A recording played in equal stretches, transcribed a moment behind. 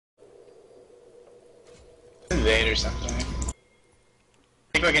8 or something. I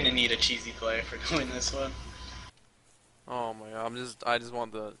think we're gonna need a cheesy play for doing this one. Oh my god, I just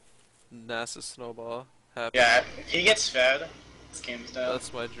want the NASA snowball happen. Yeah, if he gets fed, this game's done.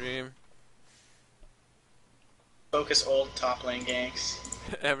 That's my dream. Focus old top lane ganks.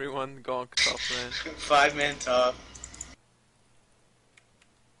 Everyone gonk top lane. 5-man top.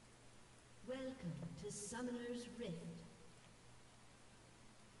 Welcome to Summoner's Rift.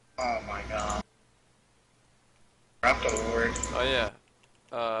 Oh my god. Dropped a ward. Oh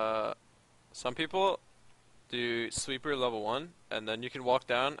yeah. Some people do sweeper level 1, and then you can walk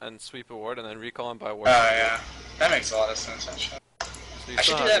down and sweep a ward, and then recall him by ward. Oh yeah. That makes a lot of sense actually. So I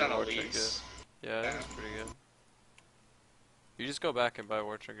should do that on Elise. Yeah, that's pretty good. You just go back and buy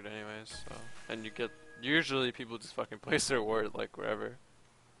ward trinket anyways, so. And you get, usually people just fucking place their ward like wherever.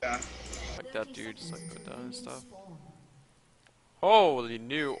 Yeah. Like that dude just like put down and stuff. Holy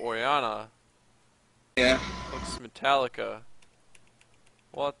new Orianna. Yeah. Looks Metallica.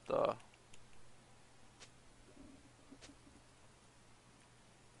 What the?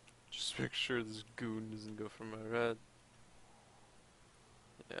 Just make sure this goon doesn't go for my red.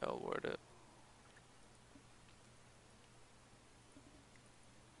 Yeah, I'll ward it.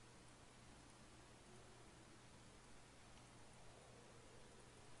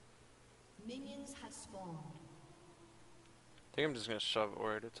 Minions have spawned. I think I'm just gonna shove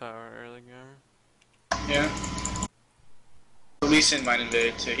Ori to tower early game. Yeah. Lee Sin might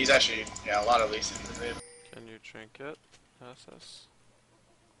invade too. He's actually, yeah, a lot of Lee Sin invade. Can you trinket? SS.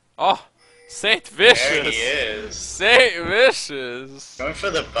 Oh! Saint Vicious! There he is. Saint Vicious! Going for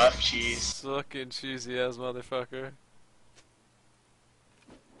the buff cheese. Fucking cheesy ass motherfucker.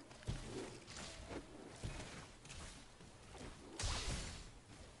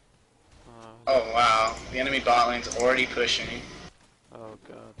 Oh wow. The enemy bot lane's already pushing. Oh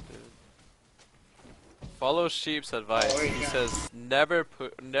god, dude. Follow Sheep's advice. Oh, He yeah. says never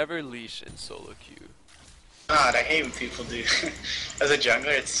leash in solo queue. God, I hate when people do. As a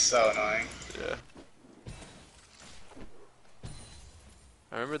jungler, it's so annoying. Yeah.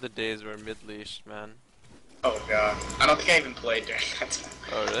 I remember the days where mid-leashed, man. Oh god. I don't think I even played during that time.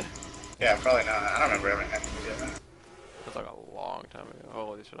 Oh really? Yeah, probably not. I don't remember ever having to do that. That's like a long time ago.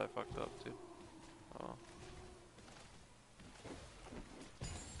 Holy shit, I fucked up, dude. Oh.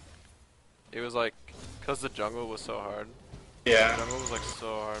 It was like, cause the jungle was so hard. Yeah. The jungle was like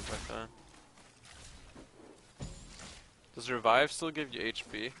so hard back then. Does revive still give you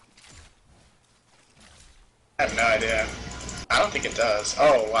HP? I have no idea. I don't think it does.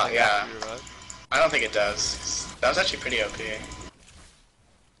 Oh wow, yeah. Revive? I don't think it does. That was actually pretty OP.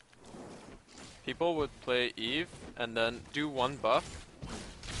 People would play Eve and then do one buff,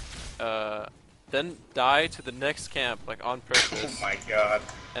 then die to the next camp like on Oh purpose, my god.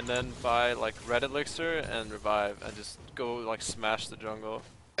 and then buy like red elixir and revive and just go like smash the jungle.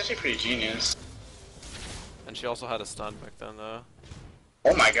 That's actually pretty genius. And she also had a stun back then though.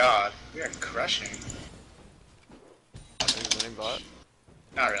 Oh my god. We are crushing. Are you winning bot?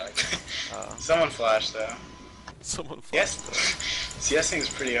 Not really. Oh. Someone flashed though. Someone flashed. Yes. CSing is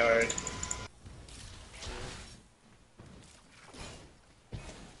pretty hard.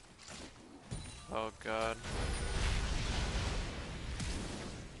 Oh god.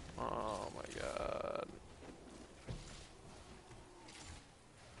 Oh my god.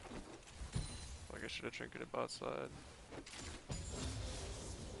 Like I should have trinketed bot side.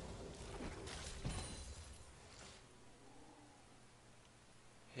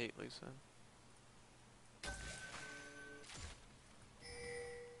 Hate Lisa.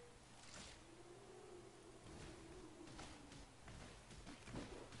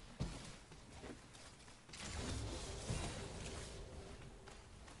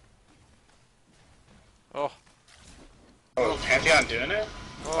 Oh. Oh, Pantheon doing it?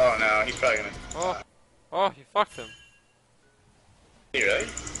 Oh no, he's probably gonna. Oh, you fucked him. Did he really?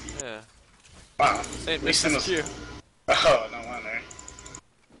 Yeah. Wow. Saint Lee Sin misses was. Q. Oh, no wonder.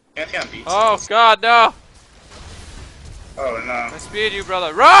 Pantheon beats. Oh god, no! Oh no. I speed you,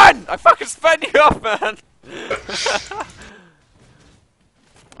 brother. Run! I fucking sped you up, man!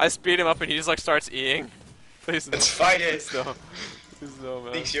 I speed him up and he just like starts eing. Please no. Let's fight it. Please no. Please no,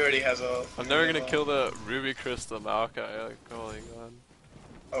 man. Thinks he already has a. I'm never gonna kill the Ruby Crystal Maokai, like, holy god.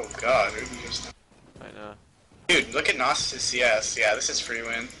 Oh god, Ruby just. I know. Dude, look at Gnosis' CS. Yeah, this is free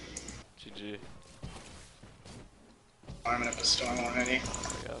win. GG. Arming up a storm already.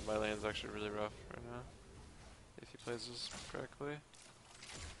 Oh my god, my lane's actually really rough right now. If he plays this correctly.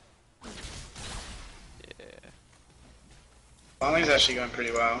 Yeah. Long lane's actually going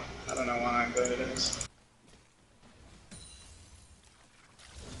pretty well. I don't know why, but it is.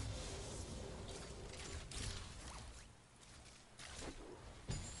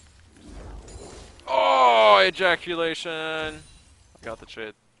 ejaculation. I got the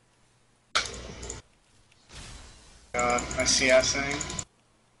trade. God, my CS thing.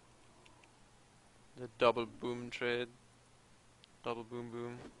 The double boom trade. Double boom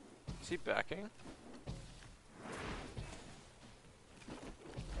boom. Is he backing?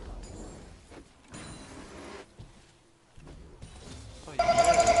 Oh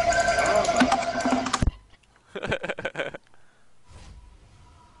yeah.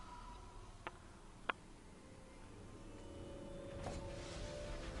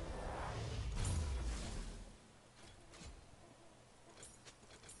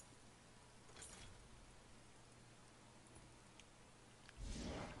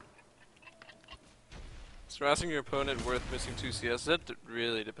 Is harassing your opponent worth missing 2 CS? That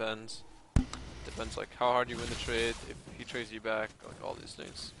really depends. Depends like how hard you win the trade, if he trades you back, like all these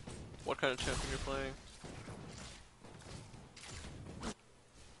things. What kind of champion you're playing.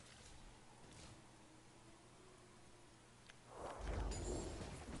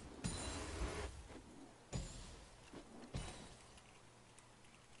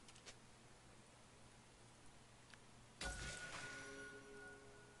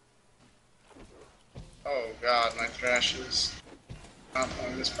 Oh god, my Thresh is not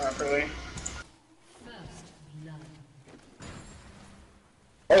playing this properly. First blood.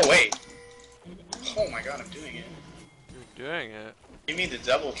 Oh wait! An enemy Oh my god, I'm doing it. You're doing it. Give me the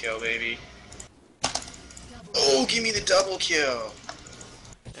double kill, baby. double Oh, give me the double kill!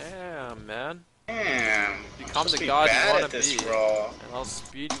 Damn, man. Damn. Become I'm supposed the to be god you bad wanna at this be. raw. And I'll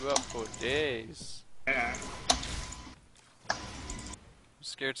speed you up for days. Yeah. I'm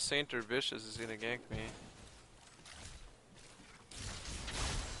scared Saint or Vicious is gonna gank me.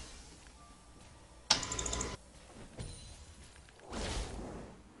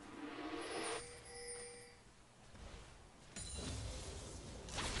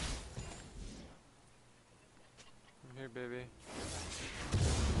 I'm here, baby.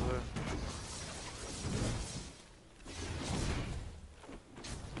 Blue.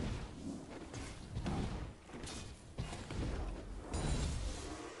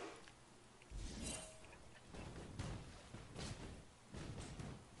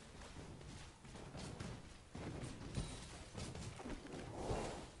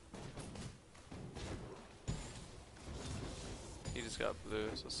 He just got blue,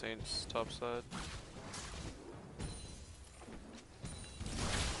 so Saint's top side.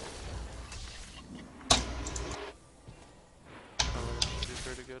 Oh, should be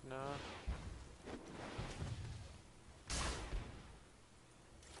pretty good now.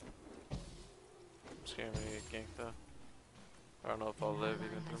 I'm scared me to get ganked though. I don't know if I'll live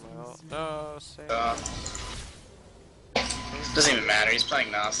even through my ult. No, Saint. Doesn't even matter, he's playing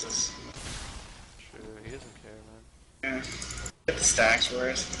Gnosis. True, he doesn't care, man. Yeah. Get the stacks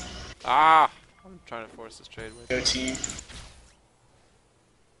worth. Ah! I'm trying to force this trade with Go team.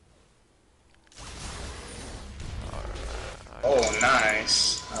 Alright. Oh,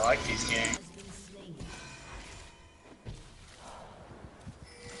 nice. I like these games. has been slain.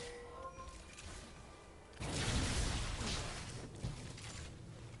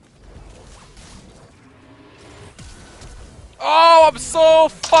 Oh, I'm so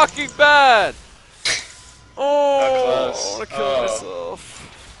fucking bad! Oh, close. I wanna kill Oh. myself.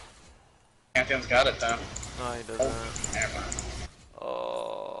 Pantheon's got it though. No, he Oh, doesn't. never mind.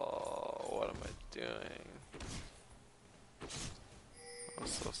 Oh, what am I doing? I'm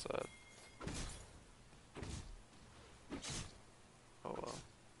so sad. Oh well.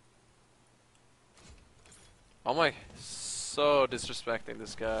 I'm like so disrespecting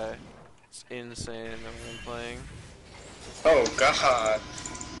this guy. It's insane the way I'm playing. Oh god.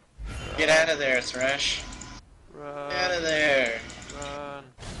 Get out of there, Thresh. Run, Get out of there. run.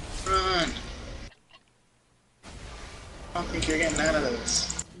 Run. I don't think you're getting out of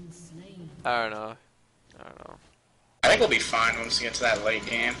this. Been slain. I don't know. I don't know. I think we'll be fine once we get to that late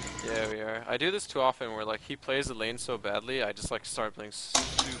game. Yeah, we are. I do this too often where like he plays the lane so badly, I just like start playing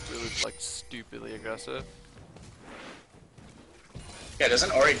stupidly aggressive. Yeah,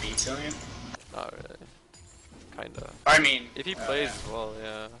 doesn't Ori beat Zilean? Not really. Kinda. I mean... If he plays yeah. well,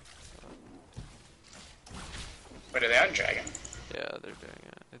 yeah. Wait, are they on Dragon? Yeah, they're doing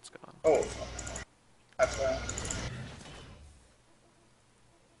it. It's gone. Oh. That's why.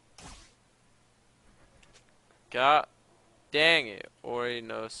 God dang it. Ori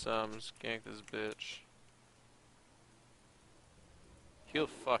no sums. Gank this bitch. He'll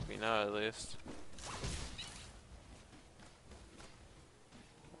fuck me now at least.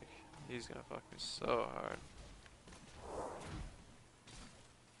 He's gonna fuck me so hard.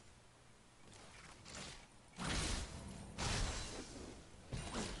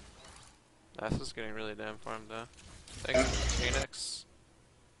 This is getting really damn farmed though. Thanks, Phoenix.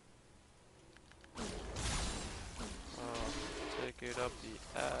 Oh, take it up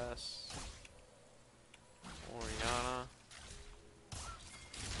the ass. Orianna.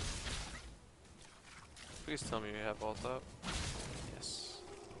 Please tell me you have ult up. Yes.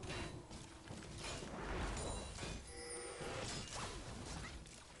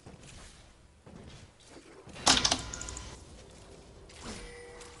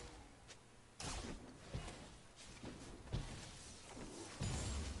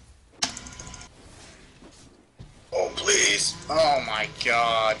 Oh, please. Oh my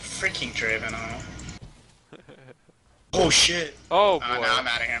god. Freaking Draven. Oh shit. Oh boy. No, I'm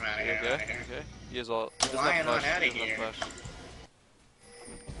out of here, I'm out of You here, I'm okay? out of here. Okay. He is all. He doesn't Flying have on flash, outta he doesn't have here. flash.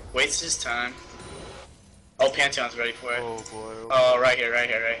 Wastes his time. Oh, Pantheon's ready for it. Oh boy. Oh, right here, right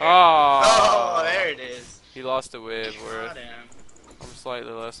here, right here. Oh, Oh, there it is. He lost a wave Got worth. him. I'm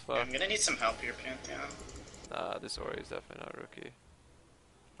slightly less fucked. I'm gonna need some help here, Pantheon. Nah, this Ori is definitely not rookie.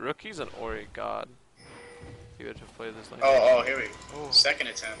 Rookie's an Ori god. He would have played this lane. Oh, here we go. Oh. Second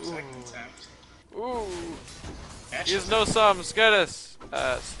attempt, second Ooh. attempt. Ooh! Match He has is- no sums, get us!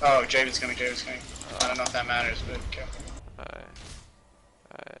 Oh, Draven's coming, Draven's coming. I don't know if that matters, but okay. Alright.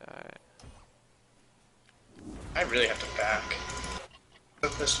 I really have to back.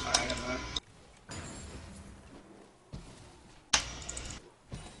 Put this mine in there.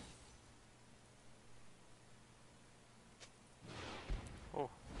 Oh.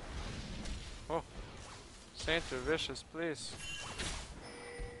 Oh. Saint or Vicious, please.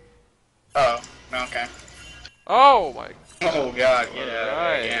 Oh, okay. Oh my. Oh god, get out of there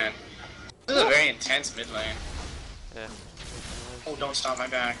Alright. again. This is a very intense mid lane. Yeah. Oh, don't stop my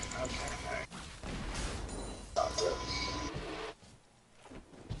back. Okay, alright. Stopped it.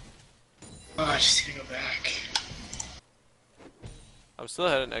 Oh, I just need to go back. I'm still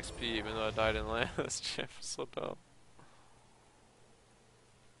ahead in XP even though I died in lane. This champ is so dumb.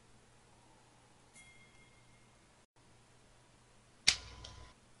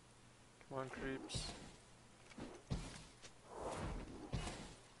 Come on, creeps.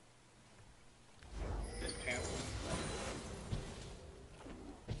 This pants.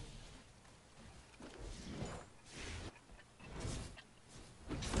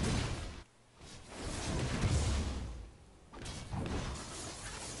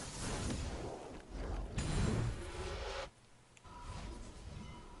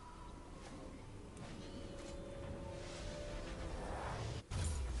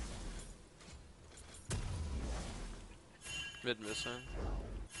 Mid missing.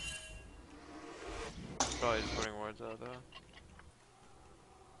 Probably just putting wards out though.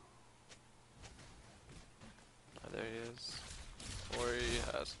 Oh, there he is. Ori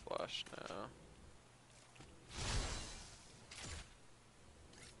has flash now.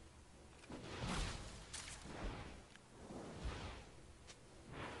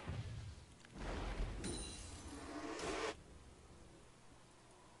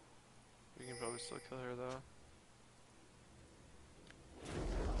 We can probably still kill her though.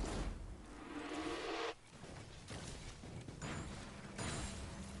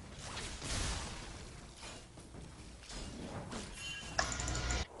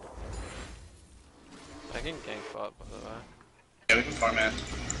 I can gank bot by the way. Yeah, we can format.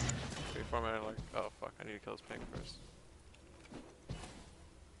 Before I like, oh fuck, I need to kill his pink first.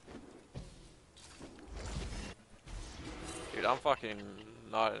 Dude, I'm fucking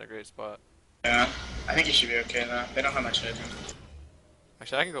not in a great spot. Yeah, I think you should be okay though. They don't have much hit.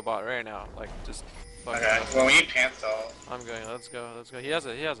 Actually, I can go bot right now. Like, just fucking Okay, go. well we need Panthol. I'm going, let's go, let's go. He has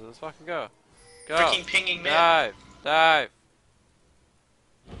it, let's fucking go. Go! Freaking pinging mid. Dive! Dive!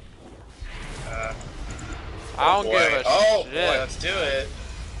 I don't boy. give a Oh shit. boy, let's do it.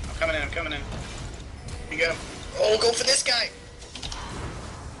 I'm coming in, I'm coming in. You got him. Oh, go for this guy!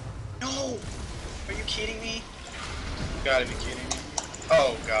 No! Are you kidding me? You gotta be kidding me.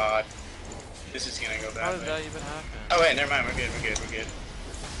 Oh god. This is gonna go How bad. did that even happen? Oh wait, never mind, we're good, we're good, we're good.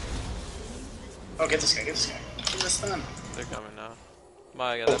 Oh, get this guy, get this guy. Give this stun. They're coming now.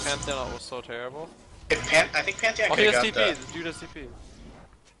 My god, that Pantheon ult was so terrible. I think Pantheon Oh, he could've has got TP! the... The dude has TP.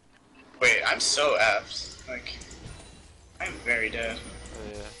 Wait, I'm so F's. Like, I'm very dead.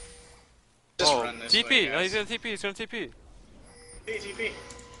 Oh, yeah. Just Oh, run this TP! way, No, guys. he's gonna TP, he's gonna TP. TP.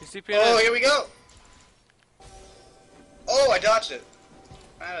 He's TP Oh, in. here we go! Oh, I dodged it.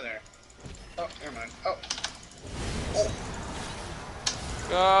 I'm out of there. Oh, never mind. Oh. Oh.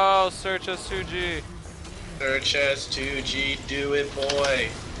 Go! Search us 2G. Search S2G, do it, boy.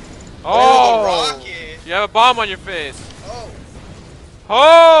 Oh! rocket! You have a bomb on your face. Oh.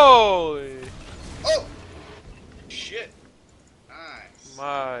 Holy! Oh! Shit. Nice.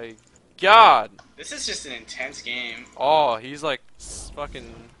 My god! This is just an intense game. Oh, he's like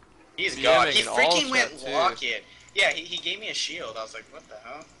fucking. He's DMing God. He in all freaking went chat, too. locket. Yeah, he gave me a shield. I was like, what the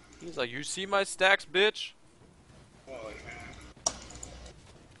hell? He's like, you see my stacks, bitch? Holy man.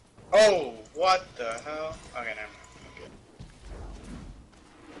 Oh, what the hell? Okay, never mind. Okay.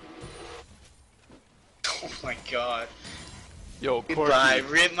 Oh my god. Yo, Goodbye.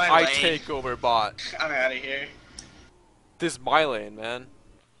 Corky, Rip my I lane. take over bot. I'm out of here. This is my lane, man.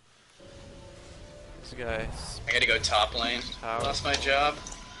 This guy. I gotta go top lane. How? Lost my job.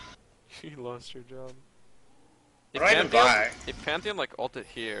 You lost your job. What do I even buy? If Pantheon like ulted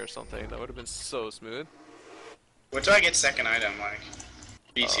here or something, that would have been so smooth. What do I get second item, like?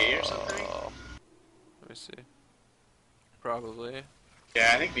 BT or something? Let me see. Probably.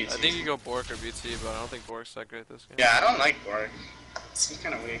 Yeah, I think BT. I think you go Bork or BT, but I don't think Bork's that great this game. Yeah, I don't like Borg. He's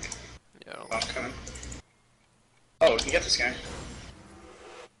kind of weak. Yeah, I don't Oh, I'm coming. Oh, we can get this guy.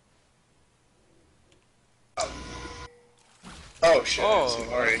 Oh. Oh shit, I didn't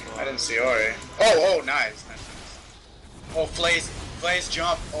see Ori. I didn't see Ori. Oh, nice. Oh, Flay's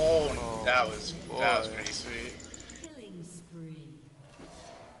jump. Oh, that was pretty sweet. Killing spree.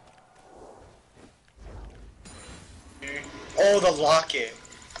 Oh, the locket.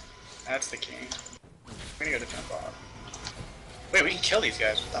 That's the king. We're gonna go to jump off. Wait, we can kill these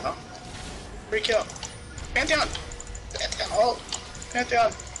guys. What the hell? Free kill. Pantheon! Pantheon, ult!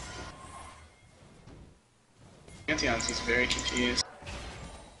 Pantheon! Pantheon seems very confused.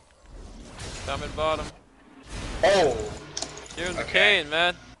 Coming bottom. Oh! Here's the Okay. Kane,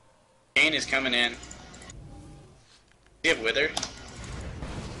 man. Kane is coming in. Do you have Wither?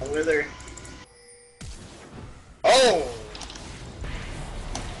 A Wither. Oh!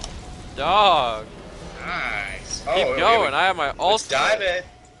 Dog. Nice. Keep going. I have my ult. Let's dive it.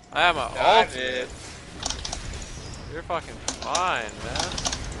 I have my Dive ult. it. You're fucking fine, man.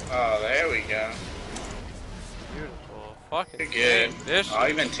 Oh, there we go. Beautiful. Fucking You're good. Bischu. I'll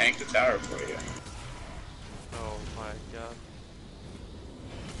even tank the tower for you. Oh my god.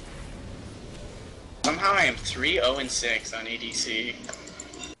 Somehow I am 3-0-6 on ADC.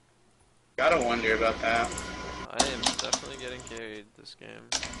 Gotta wonder about that. I am definitely getting carried this game.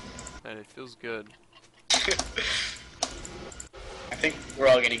 And it feels good. I think we're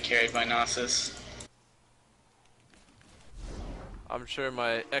all getting carried by Nasus. I'm sure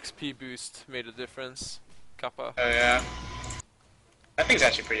my XP boost made a difference. Kappa. Oh yeah. That thing's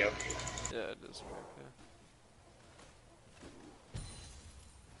actually pretty OP. Yeah, it is pretty okay.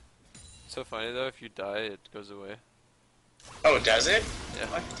 So funny though, if you die, it goes away. Oh, does it? Yeah.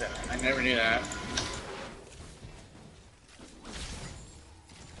 What the? I never knew that.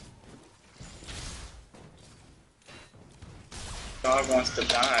 Dog wants to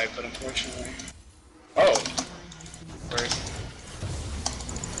die, but unfortunately. Oh! First.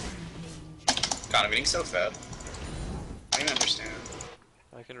 God, I'm getting so fed. I don't even understand.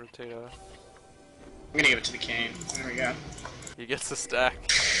 I can rotate out. I'm gonna give it to the Kane. There we go. He gets a stack.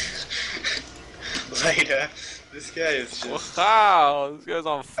 Later. This guy is just. Wow, this guy's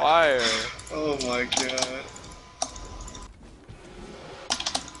on fire. Oh my god.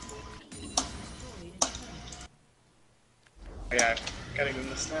 Yeah, gotta give him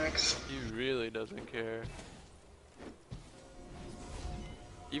the snacks. He really doesn't care.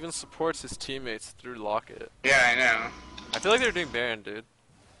 Even supports his teammates through Locket. Yeah, I know. I feel like they're doing Baron, dude.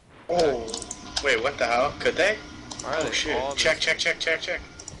 Oh, wait, what the hell? Could they? Why are Oh they shit. all Check. Eh?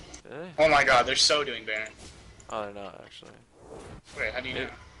 Oh my god, they're so doing Baron. Oh, they're not actually. Wait, how do you know?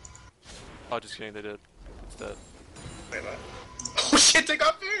 Oh, just kidding, they did. It's dead. Wait, what? Oh shit, they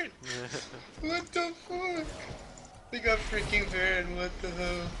got Baron! What the fuck? They got freaking Baron, what the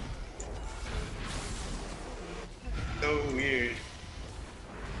hell? So weird.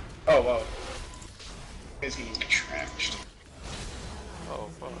 Oh, whoa. He's getting trashed. Oh,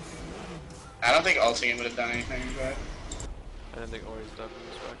 fuck. I don't think ulting him would have done anything, but... I didn't think Ori's dumping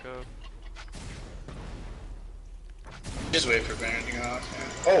this back up. Just wait for Baron to go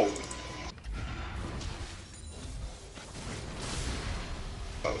off, yeah. Oh!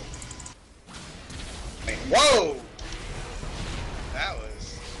 Oh. Wait, whoa! That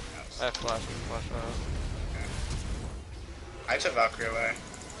was... I have flash out. Okay. I took Valkyrie away.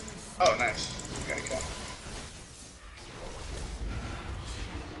 Oh, nice. Gotta go.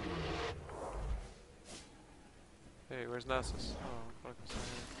 Hey, where's Nasus? Oh, fuck, it's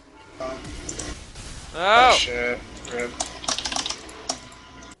Oh not here. shit. Rip.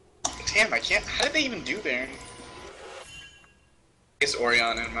 Damn, I can't. How did they even do Baron? I guess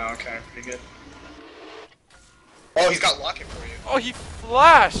Orianna and Maokai are pretty good. Oh, he's got Locket for you. Oh, he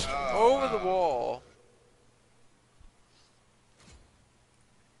flashed Oh, over the wow. wall.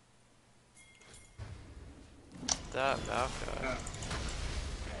 that mouth guy.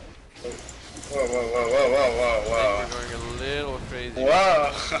 Whoa, whoa, whoa, whoa, whoa, whoa, I whoa. think we're going a little crazy.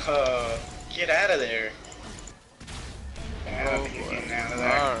 Whoa! Get out of there. Oh Getting out of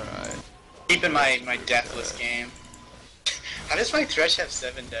there. Alright. Keeping my deathless game. How does my Thresh have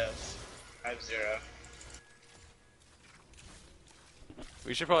 7 deaths? I have 0.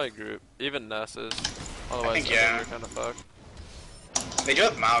 We should probably group. Even Nessus. Otherwise, think, yeah. we're kind of fucked. They do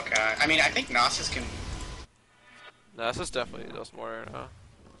have Maokai. I mean, I think Nasus can... Nessus definitely does more right now.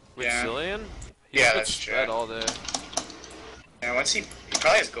 With Yeah. Zilean? Yeah, that's true. Spread all day. Yeah, once he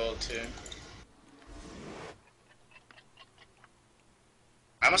probably has gold too.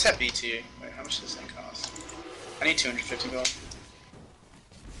 I almost have BT. Wait, how much does that cost? I need 250 gold.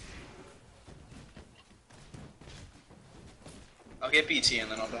 I'll get BT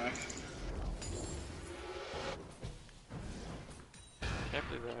and then I'll die. Can't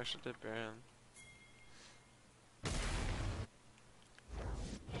believe I actually did Baron.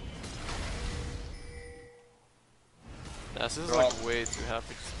 Nessus is like way too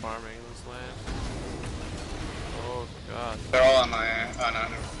happy just farming in this lane. Oh god. They're all on my... oh no,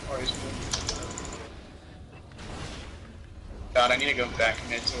 no. Ori's blue. God, I need to go back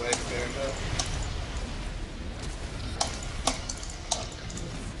mid to wait there, but...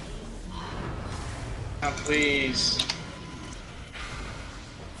 Oh, please.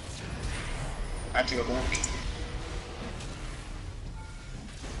 I have to go blank.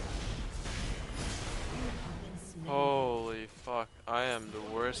 Holy fuck, I am the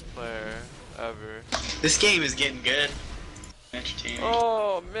worst player ever. This game is getting good. Entertaining.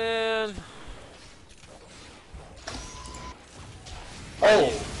 Oh man. Oh!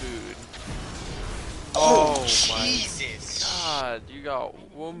 Dude. Oh, my Jesus! God, you got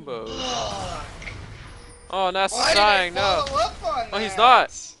Wumbo. Fuck. Oh, Nass Why is dying, did I no. follow up on Oh, he's that?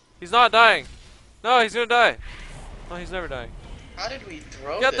 not. He's not dying. No, he's gonna die. Oh, he's never dying. How did we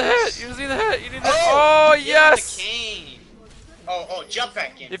throw You got the this? hit! You see the hit! You need the Oh, Oh, yes! The cane. Oh, jump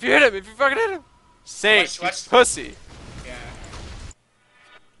back in. If you hit him, if you fucking hit him! Saint, Watch- you pussy! Yeah.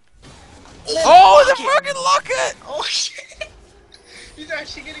 Oh, the fuck it. fucking locket! Oh shit! He's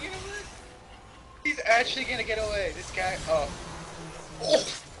actually gonna get away. He's actually gonna get away. This guy. Oh.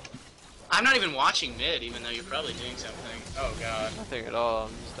 I'm not even watching mid, even though you're probably doing something. Oh god. Nothing at all.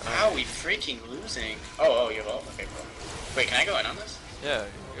 I'm just dying. How are we freaking losing? Oh, you have ult. Okay, cool. Wait, can I go in on this? Yeah,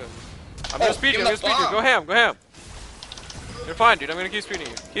 good. I'm gonna speed you. give I'm him gonna speed the you. bomb. Go ham. Go ham. You're fine, dude. I'm gonna keep speeding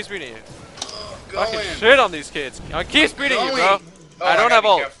you. Keep speeding you. Go Fucking in. shit on these kids. I keep speeding you, bro. Oh, I don't gotta have be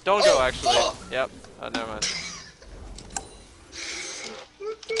ult. careful. Don't go, Oh, actually. fuck. Yep. Never mind.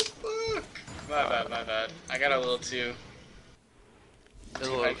 What the fuck? My bad. I got a little too. A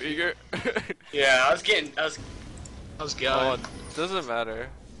little eager. Yeah, I was going. Oh, it doesn't matter.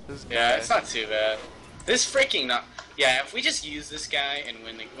 This Yeah, guy. it's not too bad. This freaking not. Yeah, if we just use this guy and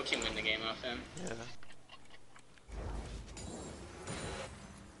win the, we can win the game off him. Yeah.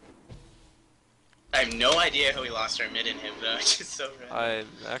 I have no idea how we lost our mid in him though. It's just so random. I'm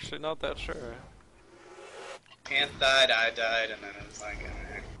actually not that sure. Pant died, I died, and then it was like,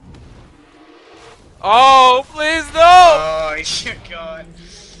 alright. Oh, please no! Oh, you're gone.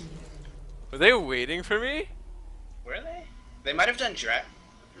 Were they waiting for me? Were they? They might have done draft.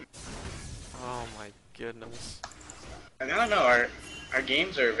 Oh my goodness. I don't know. Our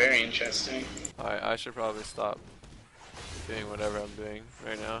games are very interesting. I should probably stop doing whatever I'm doing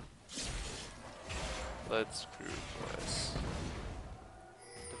right now. Let's group boys.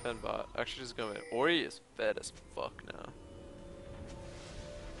 Defend bot. Actually, just go in. Ori is fed as fuck now.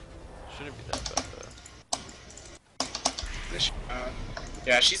 Shouldn't be that bad though.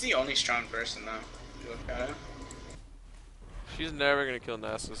 Yeah, she's the only strong person though. If you look at it. She's never gonna kill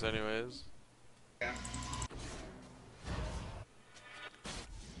Nasus anyways. Yeah.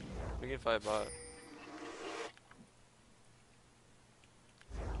 We can fight bot.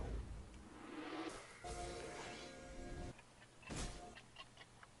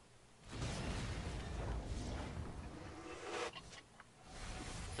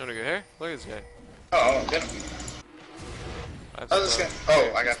 You wanna go here? Look at this guy. Oh, good. I I was just gonna.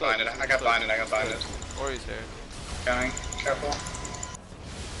 Oh, I got blinded. I got blinded. Ori's here. Coming. Careful.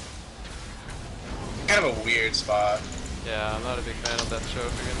 Kind of a weird spot. Yeah, I'm not a big fan of that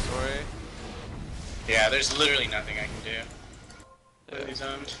choke against Ori. Yeah, there's literally nothing I can do. Yeah. He's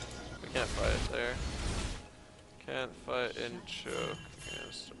owned. We can't fight it there. Can't fight in choke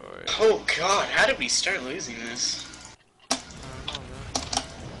against Ori. Oh god, how did we start losing this? I don't know, man.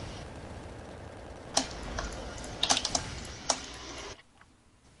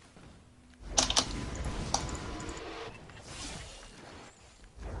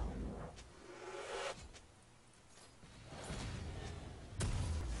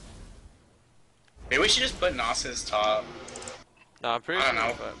 Maybe we should just put Nasus top. Nah, I'm pretty I sure don't we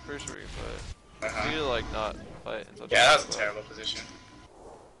know. can fight. Pretty sure we can fight. Uh-huh. We need to like not fight in such Yeah, that was a spot. terrible position.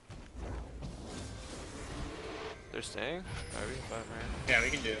 They're staying? Alright, we can fight, man. Yeah, we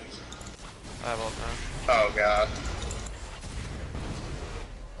can do this. I have all time. Oh god.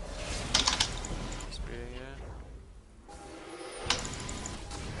 Speeding, yeah.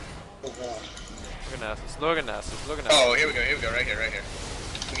 Oh god. Look at Nasus. Look at Nasus. Look at Nasus. Oh, here we go, right here, right here.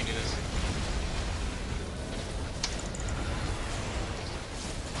 We can do this.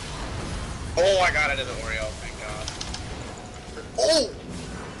 Oh, I got it as an Oreo, thank god. Oh!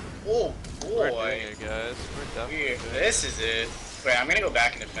 Oh, boy. We're doing it, guys. We're definitely Weird. doing it. This is it. Wait, I'm gonna go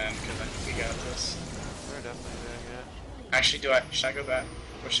back and defend, because I think we got this. We're definitely doing it. Actually, should I go back?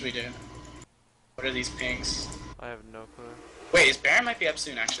 What should we do? What are these pings? I have no clue. Wait, is Baron might be up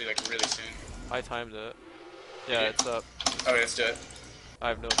soon, actually, like really soon. I timed it. Yeah, it's up. Okay, let's do it. I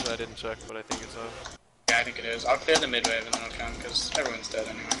have no clue. I didn't check, but I think it's up. Yeah, I think it is. I'll clear the mid wave and then I'll come, because everyone's dead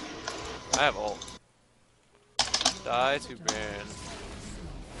anyway. I have ult. Die to Baron.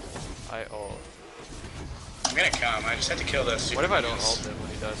 I ult. I'm gonna come, I just had to kill this super What if I don't minions. ult him when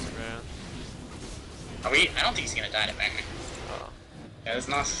he dies to Baron? Are we? I don't think he's gonna die to Baron. Oh. Yeah, this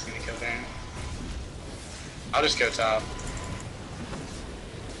Nasus is gonna kill Baron. I'll just go top.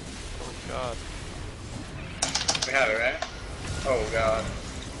 Oh god. We have it, right? Oh god.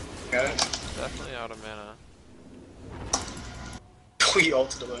 Got it? Definitely out of mana. We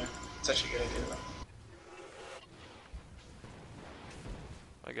ulted away. Such a good idea though.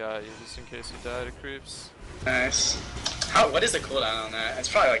 I got you just in case you die to creeps. Nice. What is the cooldown on that? It's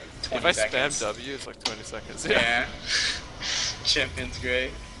probably like 20 If I seconds. spam W, it's like 20 seconds. Yeah. Champion's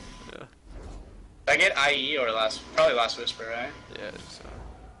great. Yeah. Did I get IE or probably last whisper, right? Yeah, I think so.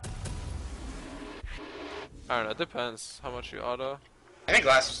 I don't know, it depends how much you auto. I think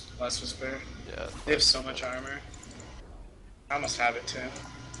last whisper. Yeah. They have so much armor. I almost have it too.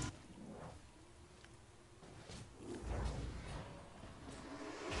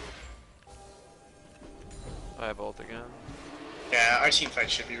 I have ult again. Yeah, our team fight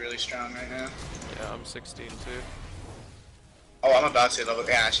should be really strong right now. Yeah, I'm 16 too. Oh, I'm about to level.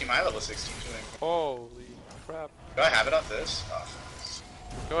 Yeah, actually, my level 16 is really cool. Holy crap. Do I have it off this? Oh,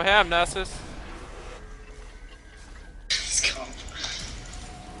 Go ham, Nasus. he's gone.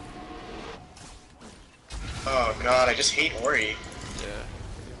 Oh god, I just hate Ori. Yeah.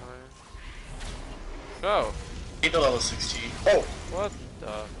 Go. Need the level 16. Oh, What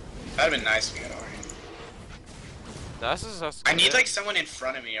the? that'd been nice if we got Ori. Nasus has to I go need in. like someone in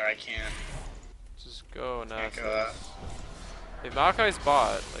front of me or I can't. Just go, Can't Nasus. go out. If Maokai's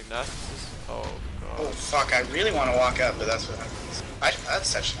bot, like Nasus is. Oh Oh god. fuck, I really want to walk up, but that's what happens. That's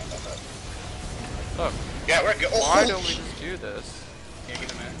such not that bad. Look, Yeah, we're good. Oh, why holy don't we shit. just do this? Yeah,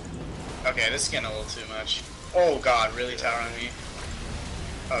 give him a minute. Okay, this is getting a little too much. Oh god, really tower on me.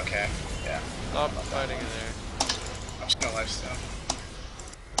 Okay, yeah. Stop fighting in there. I'm just gonna lifesteal.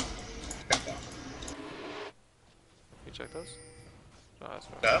 Can you check those? No, that's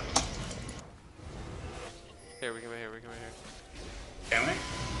fine. Up? Here, we can wait here, we can wait here. Can we?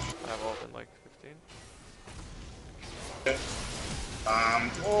 I have ult in like 15. Good.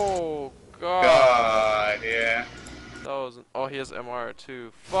 Oh god. God, yeah. That was. Oh, he has MR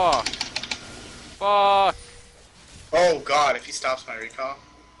too. Fuck. Fuck. Oh god, if he stops my recall.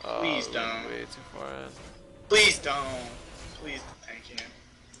 Oh, Please we're don't. way too far in. Please don't. Please, thank you.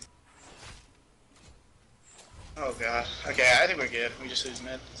 Oh god. Okay, I think we're good. We just lose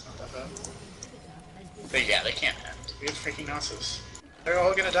mid. It's not that bad. But yeah, they can't end. We have freaking Nasus. They're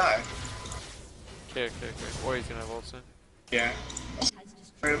all gonna die. Okay. Or he's gonna have ult soon. Yeah.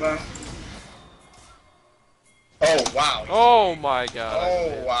 Worried about him. Oh wow. Oh my god. I Oh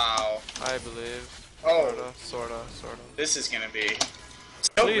believe. wow. I believe. Oh. Sorta. This is gonna be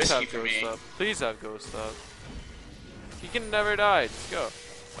so Please risky have for ghost me. up. Please have ghost up. He can never die. Just go.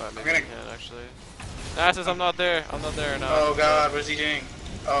 Alright, maybe gonna- he can actually. Nasus, I'm not there. I'm not there now. Oh god, what is he doing?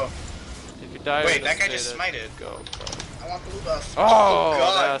 Oh. If you die, Wait, in that this guy just state, smited. Go. I want blue buff. Oh,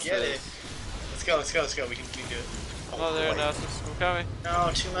 god, Nasus. get it. Let's go. We can do it. I'm not there, boy. Nasus. I'm coming. No,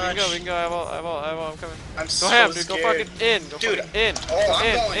 too We much. can go. I have ult. I'm coming. I'm Go so ham, dude. scared. Go fucking in. Go Dude, fucking in. oh, Go I'm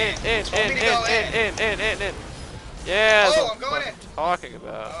in, going in. in. You told me to go In. Yeah, that's Oh, what I'm going fucking talking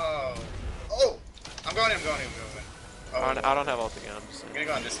about. Oh, I'm going in. Oh, I don't have ult again. I'm just I'm saying. gonna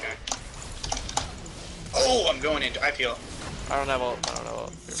go on this guy. Oh, I'm going in. I feel. I don't have ult.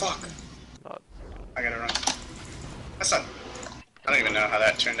 Fuck. Not. I gotta run. That's not. I don't even know how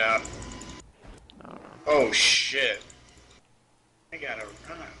that turned out. I don't know. Oh shit. I gotta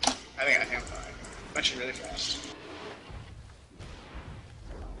run. I think I can fine. Actually, really fast.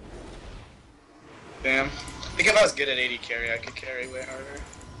 Damn. I think if I was good at 80 carry, I could carry way harder.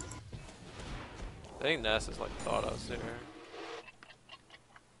 I think Ness is like thought us here.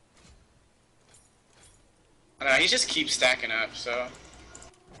 I don't know, he just keeps stacking up, so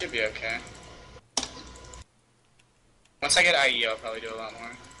should be okay. Once I get IE, I'll probably do a lot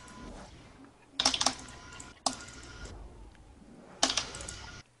more.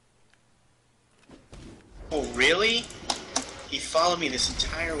 Oh, really? He followed me this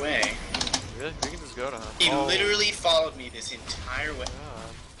entire way. Really? We can just go to him. He literally followed me this entire way.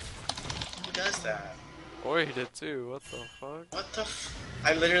 God. Who does that? Or he did too. What the fuck? What the f-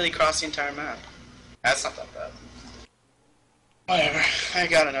 I literally crossed the entire map. That's not that bad. Whatever. I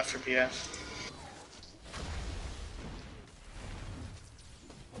got enough for PF.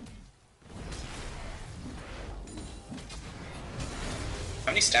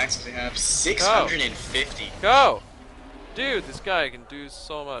 How many stacks does he have? 650. Go! Dude, this guy can do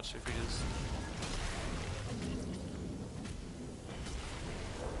so much if he just...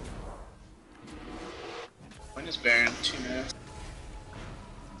 When is Baron? 2 minutes.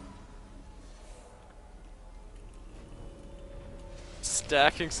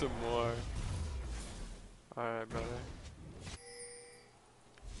 Stacking some more. Alright, brother.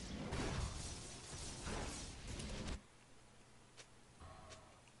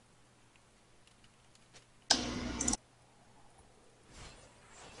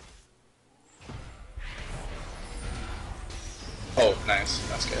 Oh, nice.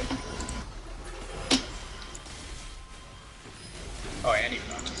 That's good. Oh, and he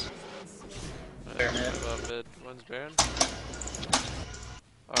punches. Baron mid. Above mid. One's Baron.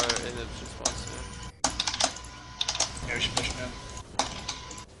 Alright, and it's just monster. Yeah, we should push him in.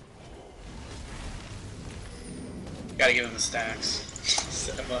 Gotta give him the stacks.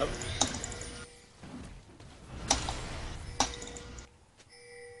 Set him up.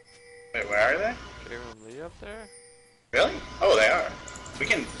 Wait, where are they? Gabriel Lee up there? Really? Oh, they are. We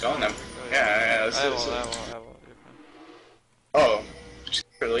can go on them. Oh, Yeah, let's I do won't, this. I won't, I won't. You're fine. Oh,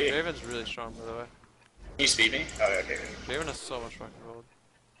 really? Draven's really strong, by the way. Can you speed me? Oh, yeah, okay. Draven has so much fucking gold.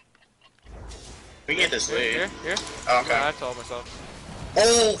 We can get this lead. Here? Oh, okay. I told myself.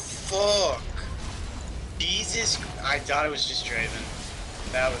 Oh, fuck! Jesus, I thought it was just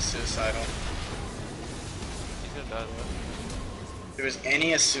Draven. That was suicidal. He's gonna die though. If there was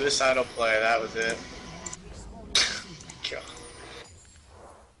any a suicidal play, that was it. God.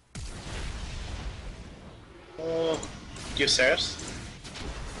 Oh, do you have Seraphs?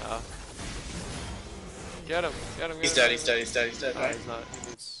 Nah. Get him, get him, He's dead, he's dead, he's dead, he's dead, Nah, right? he's not. He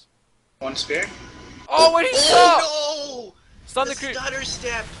needs... One spear? Oh, wait, he's stopped! Oh, no! Stun The the creep! stutter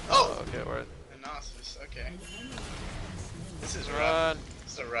step! Oh, Oh! okay, word. Analysis, okay. This is Run. rough.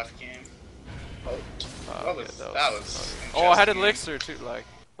 This is a rough game. Oh, Oh, what okay, was, that that was- was Oh, I had interesting. elixir too, like,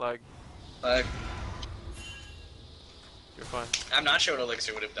 Like, you're fine. I'm not sure what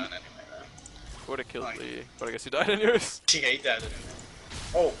Elixir would have done anyway, though. Would've killed Like- Lee, but I guess he died in yours. Yeah, he died in it.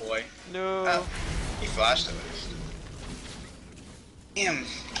 Oh boy. No. Oh, he flashed at least. Damn,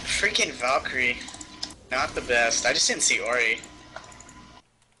 freaking Valkyrie. Not the best. I just didn't see Ori.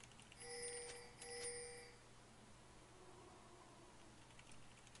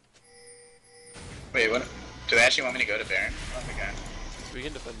 Wait, what? Do they actually want me to go to Baron? I don't think I... We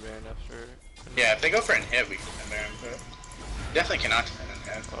can defend Baron after. Yeah, if they go for an hit, we can defend Baron, but... Definitely cannot defend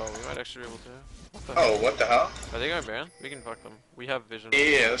an hit. Oh, we might actually be able to. What the Oh, heck? what the hell? Are they going Baron? We can fuck them. We have vision.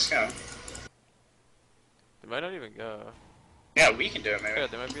 Yeah, let's go. They might not even go. Yeah, we can do it, maybe. Yeah,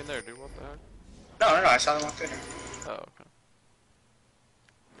 they might be in there, dude. What the heck? No, I saw them walk in here. Oh, okay.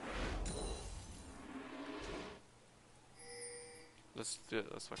 Let's do it.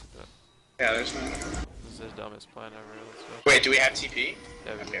 Let's fucking do it. Yeah, there's no... This is the dumbest plan ever. Let's go. Wait, do we have TP?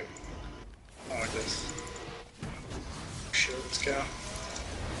 Yeah, we Okay. do. I want this. Sure, let's go.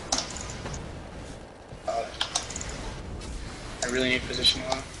 I really need position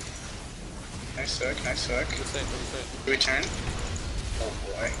lock. Nice hook, nice hook. Good thing, good thing. Do we turn? Oh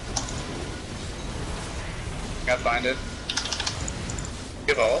boy. Got binded.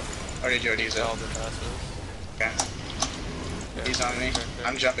 Give ult? Or did you already use it? All the passes. Okay. Okay, He's on me. okay, okay.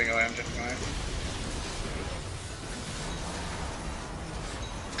 I'm jumping away, I'm jumping away.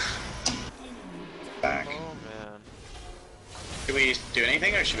 Back. Oh man. Should we do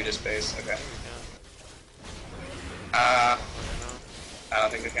anything or should we just base? Okay. We can. Uh, I don't know. I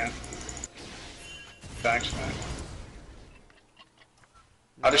don't think we can. Back, fine.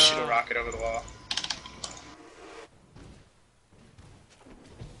 I'll just shoot a No. rocket over the wall.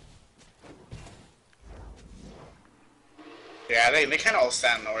 Yeah, they kind of all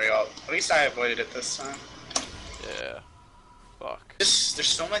sat in Oriole. At least I avoided it this time. Yeah. Fuck. There's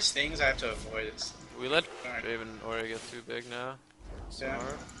so much things I have to avoid. It's We let Draven Ori get too big now. Yeah.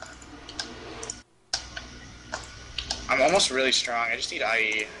 Smart. I'm almost really strong. I just need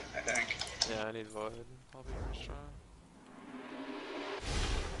IE, I think. Yeah, I need Void. I'll be pretty strong.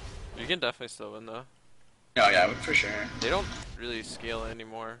 You can definitely still win though. No, yeah, for sure. They don't really scale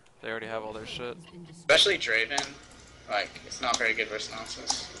anymore. They already have all their shit. Especially Draven. Like, it's not very good versus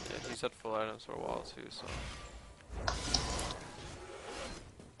Nonsense. Yeah, he's had full items for a while too, so.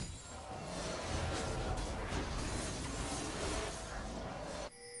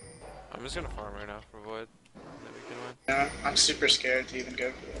 I'm just gonna farm right now for Void. Maybe we can win. Yeah, I'm super scared to even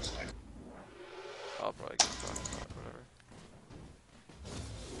go for this. I'll probably get fucked, but whatever.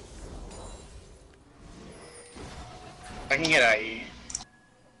 I can get IE.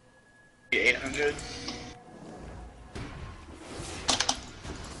 800.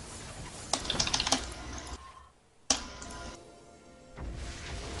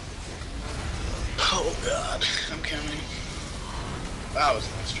 Oh god, I'm coming. That was a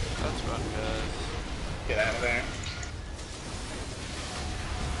nice trick. That's run, guys. Get out of there.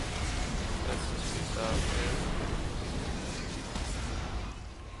 That's just pieced out here.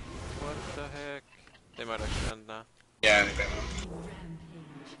 What the heck? They might actually end now. Yeah, I think they will.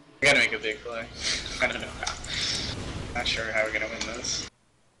 We gotta make a big play. I don't know how. Not sure how we're gonna win this.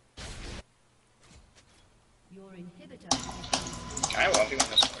 I won't be win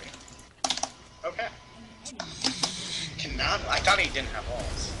this for you. Okay. Cannot. I thought he didn't have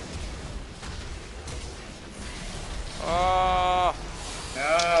walls. Oh!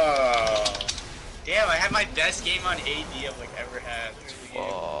 No. Damn, I had my best game on AD I've like ever had.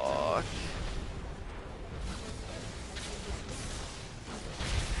 Fuck.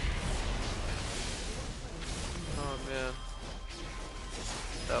 Oh man.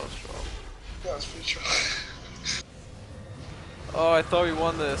 That was strong. That was pretty strong. Oh, I thought we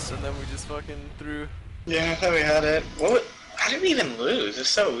won this, and then we just fucking threw. Yeah, I thought we had it. What? How did we even lose? It's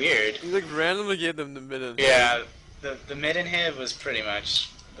so weird. We like randomly gave them the mid and Yeah, the mid and hit was pretty much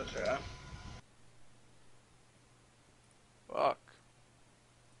the throw. Fuck.